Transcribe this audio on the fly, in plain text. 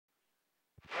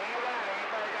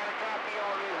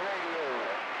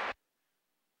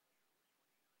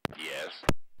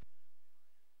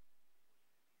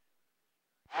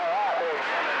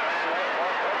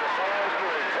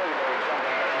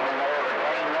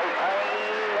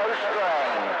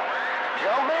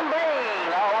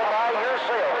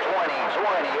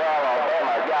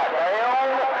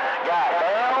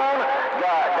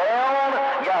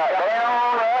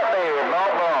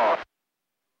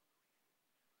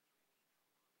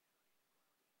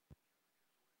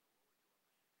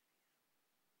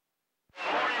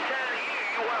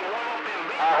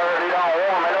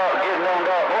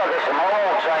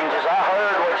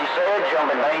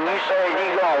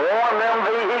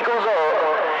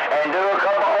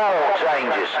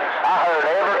changes. I heard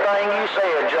everything you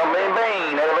said, Jumping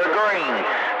Bean, Evergreen.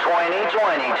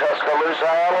 2020, Tuscaloosa,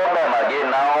 Alabama,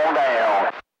 getting on down.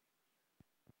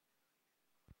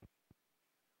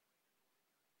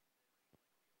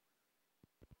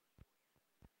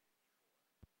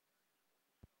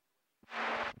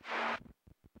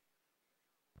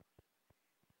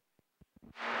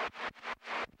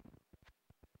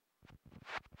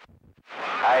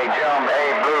 Hey,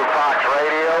 Blue Fox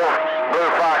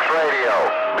Radio,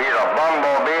 be the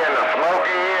Bumblebee in the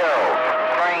Smoky Hills.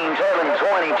 Range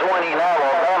 2020 in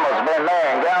Alabama's been there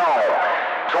and gone.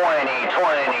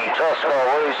 2020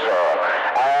 Tuscaloosa,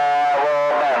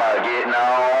 Alabama, getting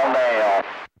on down.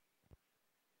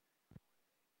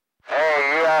 Hey,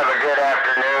 you have a good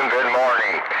afternoon, good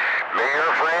morning. Be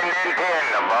your friend in 10,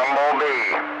 the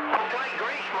Bumblebee.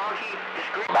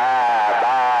 Bye,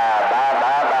 bye, bye,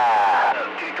 bye, bye.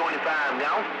 225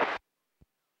 gone.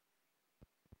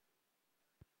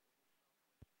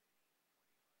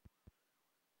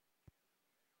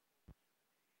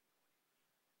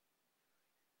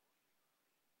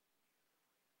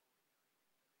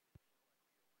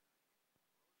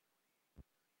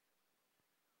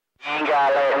 You ain't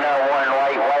gotta let no one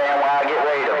wait while I get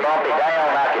ready to bump it down.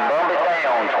 I can bump it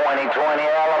down. 2020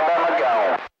 Alabama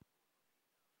gone.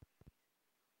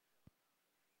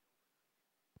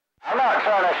 I'm not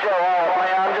trying to show off,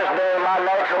 man. I'm just doing my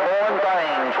natural born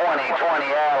thing.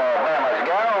 2020 Alabama's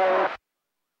gone.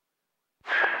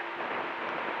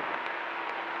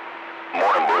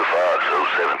 Morning, Blue Fox,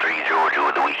 073 Georgia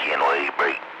with the weekend wave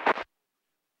break.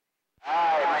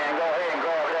 Alright, man, go ahead and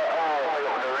grab that oil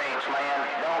filter rinse, man.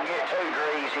 Don't get too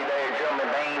greasy there,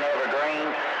 Jumping Bean, Evergreen.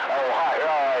 Oh,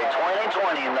 HotRod,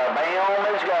 2020, and the BAM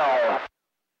is gone.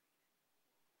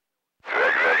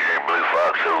 Roger, Blue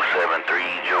Fox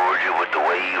 073 Georgia with the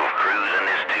wave cruising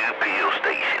this 2-pill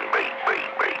station. Break.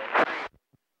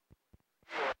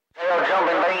 Tell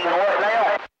Jumping Bean what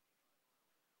now?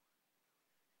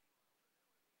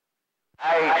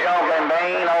 Hey, Jumping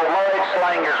Bean, old mud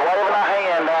slingers waving a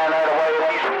hand down that way.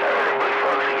 Blue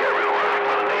Fox, he got real rough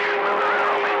Mother Nature moving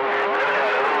around me.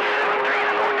 073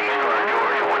 in northeast part of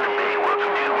Georgia with the big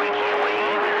welcome to the weekend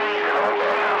wave.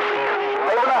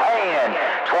 Waving a hand.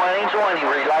 2020,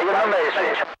 relaying the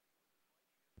message.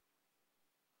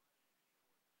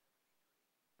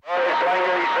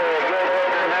 Slinger, he said, good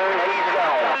afternoon, he's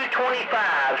gone.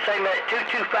 225, same at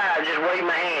 225, just wave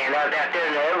my hand out there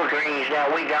in the Evergreens. Now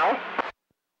we gone.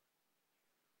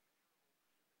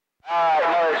 Alright,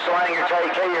 Mud Slinger,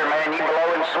 take care, man. You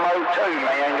blowing smoke too,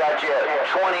 man. Got you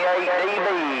 28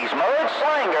 dBs. Mud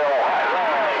Slinger,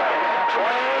 alright.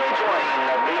 2020,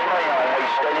 the big man, we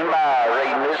standing by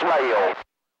reading this mail.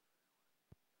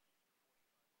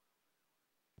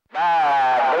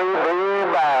 Bye,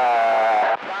 boo-boo,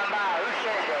 bye. Bye-bye, who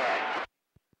said that?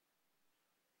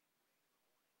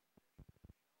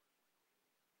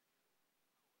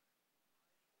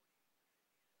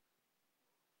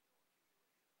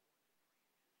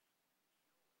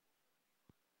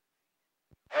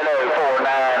 Hello, 49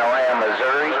 around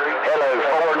Missouri. Hello,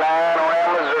 49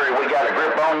 around Missouri. We got a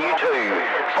grip on you too.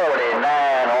 49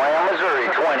 around Missouri,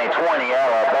 2020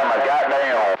 Alabama got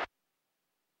down.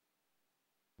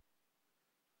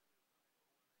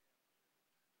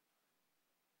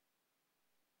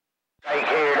 Take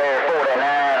care there, 49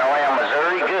 around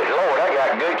Missouri. Good Lord, I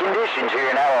got good conditions here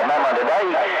in Alabama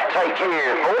today. Take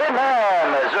care,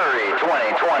 49 Missouri,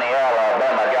 2020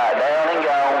 Alabama got down and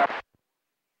gone.